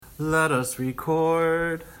Let us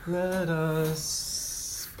record. Let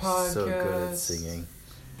us podcast. So good at singing.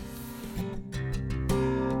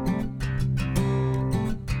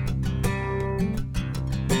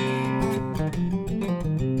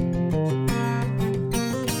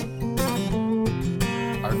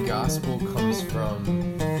 Our gospel comes from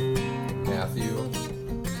Matthew,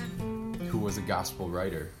 who was a gospel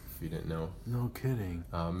writer, if you didn't know. No kidding.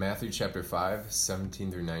 Matthew chapter 5,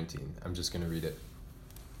 17 through 19. I'm just going to read it.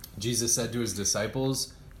 Jesus said to his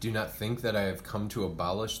disciples, "Do not think that I have come to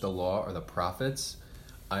abolish the law or the prophets.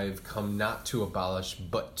 I have come not to abolish,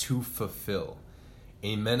 but to fulfill.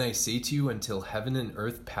 Amen, I say to you, until heaven and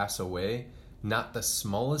earth pass away, not the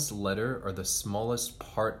smallest letter or the smallest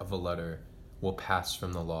part of a letter will pass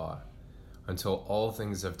from the law, until all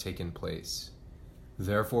things have taken place.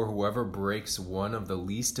 Therefore, whoever breaks one of the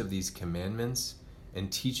least of these commandments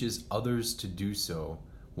and teaches others to do so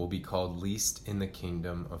will be called least in the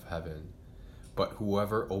kingdom of heaven. But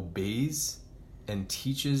whoever obeys and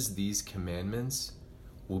teaches these commandments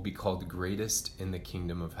will be called greatest in the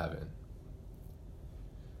kingdom of heaven."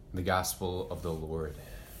 The gospel of the Lord.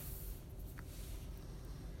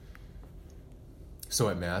 So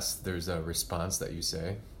at Mass, there's a response that you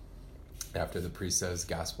say after the priest says,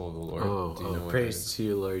 "Gospel of the Lord." Do you know what praise to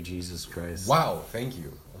you, Lord Jesus Christ. Wow, thank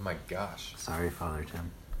you. Oh my gosh. Sorry, Father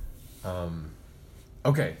Tim.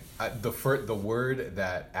 Okay, the word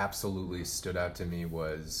that absolutely stood out to me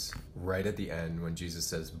was right at the end when Jesus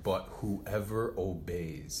says, "But whoever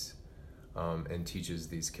obeys and teaches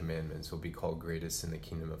these commandments will be called greatest in the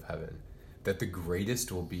kingdom of heaven." That the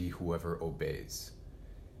greatest will be whoever obeys.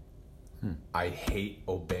 I hate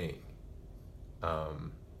obeying.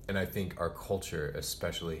 And I think our culture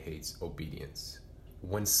especially hates obedience.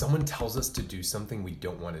 When someone tells us to do something, we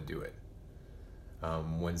don't want to do it.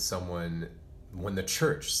 When the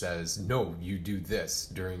church says, "No, you do this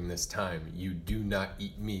during this time. You do not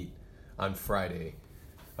eat meat on Friday."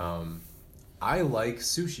 I like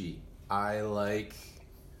sushi. I like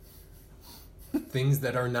things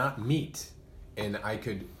that are not meat. And I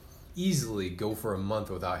could easily go for a month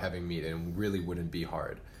without having meat and really wouldn't be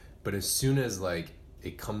hard. But as soon as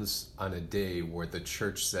it comes on a day where the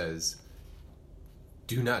church says,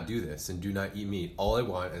 "Do not do this and do not eat meat," all I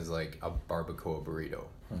want is a barbacoa burrito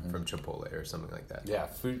from Chipotle or something like that. Yeah,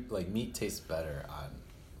 food, meat tastes better on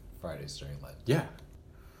Fridays during Lent. Yeah.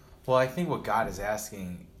 Well, I think what God is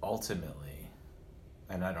asking ultimately,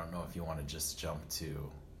 and I don't know if you want to just jump to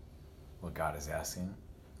what God is asking,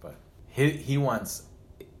 but he wants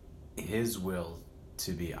his will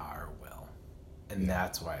to be our will. And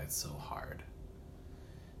that's why it's so hard.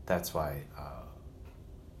 That's why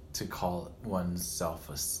to call oneself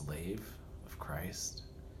a slave of Christ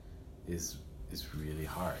is really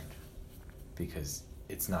hard, because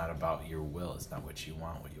it's not about your will. It's not what you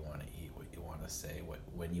want to eat, what you want to say,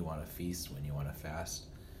 when you want to feast, when you want to fast.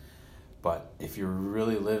 But if you're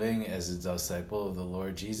really living as a disciple of the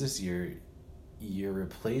Lord Jesus, you're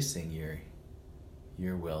replacing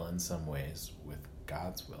your will in some ways with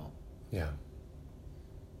God's will. Yeah.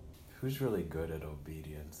 Who's really good at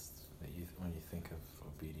obedience when you think of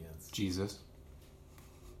obedience? Jesus.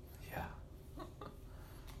 Yeah.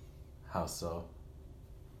 How so?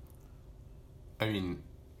 I mean,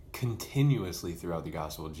 continuously throughout the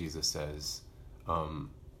gospel, Jesus says,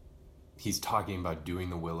 he's talking about doing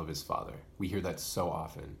the will of his Father. We hear that so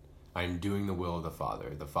often. I am doing the will of the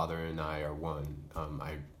Father. The Father and I are one.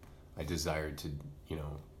 I desire to,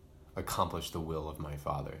 accomplish the will of my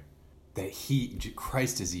Father. That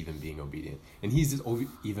Christ is even being obedient. And he's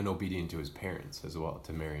even obedient to his parents as well,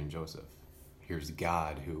 to Mary and Joseph. Here's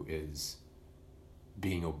God who is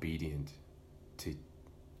being obedient to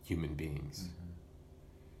human beings.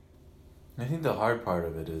 I think the hard part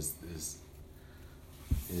of it is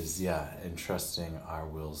entrusting our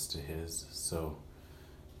wills to his. So,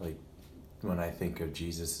 when I think of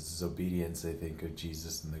Jesus' obedience, I think of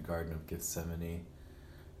Jesus in the Garden of Gethsemane,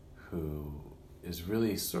 who is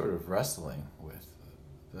really sort of wrestling with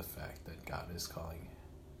the fact that God is calling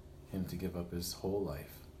him to give up his whole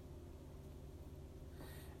life.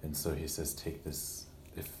 And so he says, "Take this,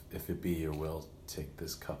 if it be your will, take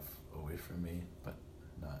this cup away from me, but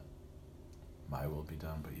not my will be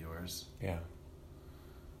done, but yours." Yeah.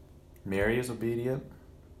 Mary is obedient.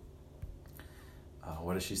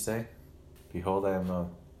 What does she say? "Behold, I am the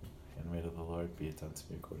handmaid of the Lord. Be it done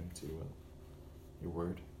to me according to your will." Your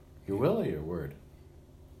word. Your will or your word?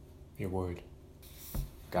 Your word.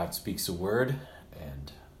 God speaks a word,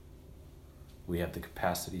 and we have the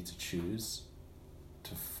capacity to choose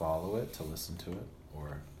to follow it, to listen to it,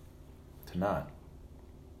 or to not.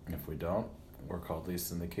 If we don't, we're called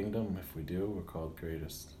least in the kingdom. If we do, we're called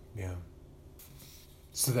greatest. Yeah.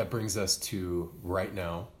 So that brings us to right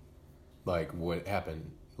now, like what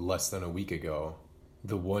happened less than a week ago.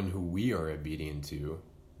 The one who we are obedient to,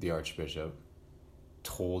 the Archbishop,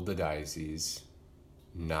 told the diocese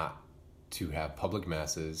not to have public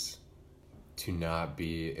masses, to not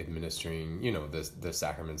be administering, the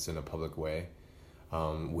sacraments in a public way,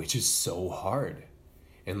 which is so hard.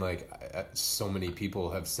 And so many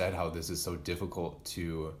people have said how this is so difficult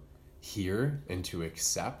to hear and to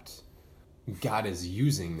accept. God is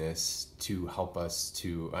using this to help us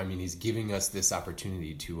he's giving us this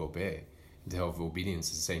opportunity to obey, to have obedience,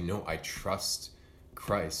 to say, no, I trust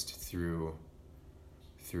Christ through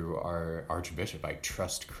our Archbishop. I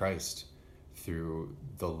trust Christ through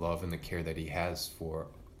the love and the care that he has for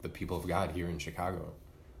the people of God here in Chicago.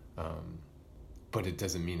 But it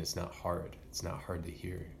doesn't mean it's not hard. It's not hard to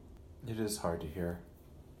hear. It is hard to hear.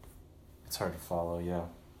 It's hard to follow, yeah.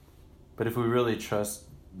 But if we really trust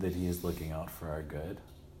that he is looking out for our good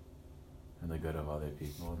and the good of other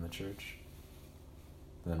people in the church,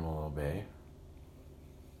 then we'll obey.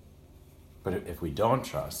 But if we don't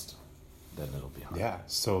trust, then it'll be hard. Yeah,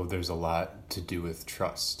 so there's a lot to do with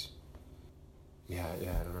trust. Yeah,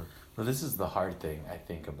 I don't know. Well, this is the hard thing, I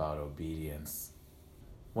think, about obedience.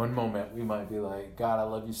 One moment we might be like, God, I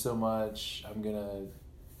love you so much. I'm going to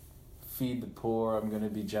feed the poor. I'm going to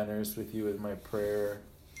be generous with you in my prayer.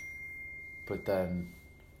 But then,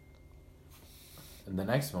 in the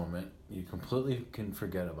next moment, you completely can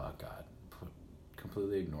forget about God.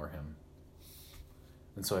 Completely ignore him.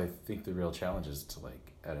 And so I think the real challenge is to,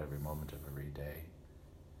 at every moment of every day,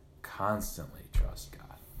 constantly trust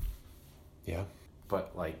God. Yeah.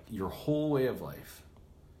 But, your whole way of life,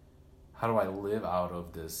 how do I live out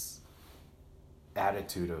of this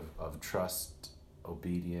attitude of trust,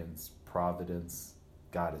 obedience, providence?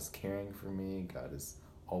 God is caring for me. God is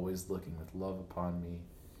always looking with love upon me.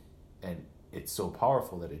 And it's so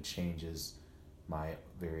powerful that it changes my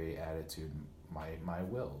very attitude, my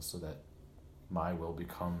will, so that my will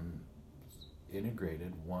becomes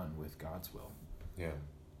integrated one with God's will. Yeah.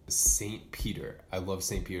 Saint Peter. I love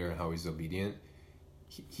Saint Peter and how he's obedient.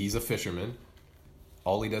 He's a fisherman.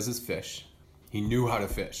 All he does is fish. He knew how to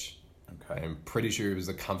fish. Okay. I'm pretty sure he was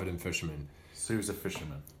a confident fisherman. So he was a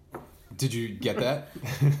fisherman. Did you get that?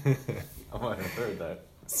 I might have heard that.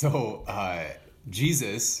 So,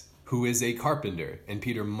 Jesus, who is a carpenter, and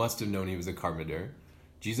Peter must have known he was a carpenter,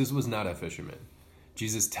 Jesus was not a fisherman.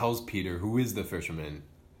 Jesus tells Peter, who is the fisherman,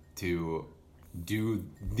 to do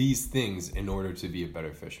these things in order to be a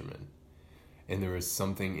better fisherman. And there is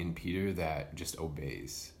something in Peter that just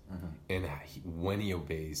obeys. Mm-hmm. And when he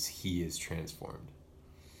obeys, he is transformed.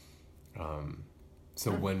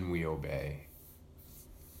 So when we obey,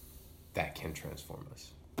 that can transform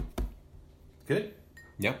us. Good?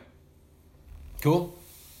 Yep. Cool.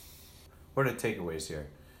 What are the takeaways here?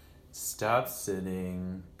 Stop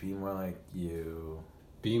sitting. Be more like you.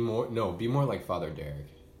 Be more like Father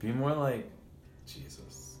Derek. Be more like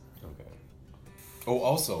Jesus. Okay. Oh,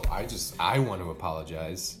 also, I want to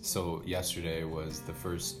apologize. So yesterday was the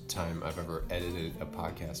first time I've ever edited a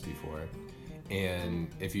podcast before. And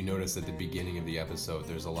if you notice at the beginning of the episode,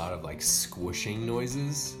 there's a lot of squishing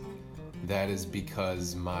noises. That is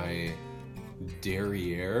because my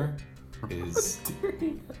derriere is,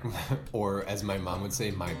 or as my mom would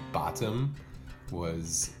say, my bottom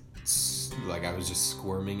was I was just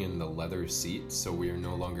squirming in the leather seat. So we are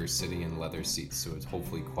no longer sitting in leather seats. So it's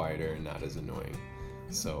hopefully quieter and not as annoying.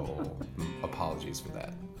 So apologies for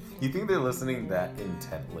that. You think they're listening that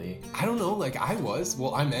intently? I don't know, I was.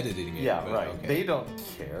 Well, I'm editing it. Yeah, but, right. Okay. They don't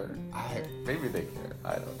care. Maybe they care.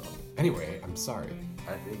 I don't know. Anyway, I'm sorry.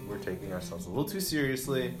 I think we're taking ourselves a little too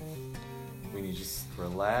seriously. We need to just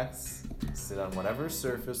relax, sit on whatever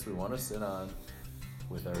surface we want to sit on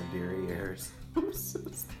with our derrieres. Who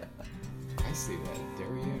says that? I say that.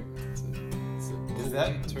 Derriere. Is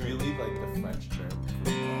that really the French term?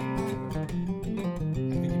 I think it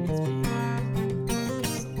means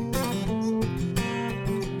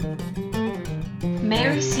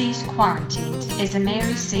Mary Seat Quarantined is a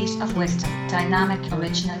Mary Seat of Wisdom dynamic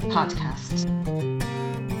original podcast.